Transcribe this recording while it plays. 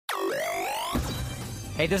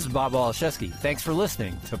Hey, this is Bob Waliszewski. Thanks for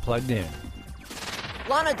listening to Plugged In.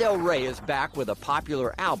 Lana Del Rey is back with a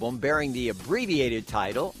popular album bearing the abbreviated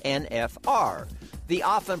title NFR. The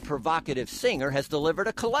often provocative singer has delivered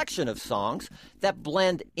a collection of songs that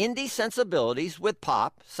blend indie sensibilities with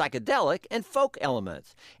pop, psychedelic, and folk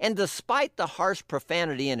elements. And despite the harsh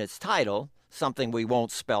profanity in its title, something we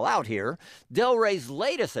won't spell out here, Del Rey's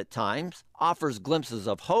latest at times offers glimpses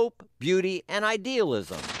of hope, beauty, and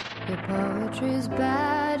idealism. Your poetry's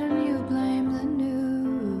bad and you blame the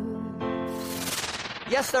news.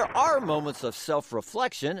 Yes, there are moments of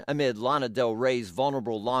self-reflection amid Lana Del Rey's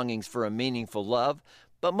vulnerable longings for a meaningful love,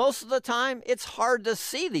 but most of the time, it's hard to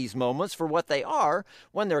see these moments for what they are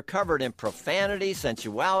when they're covered in profanity,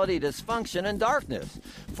 sensuality, dysfunction, and darkness.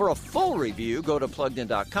 For a full review, go to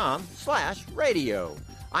pluggedin.com/radio.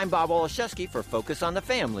 I'm Bob Waliszewski for Focus on the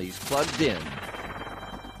Family's Plugged In.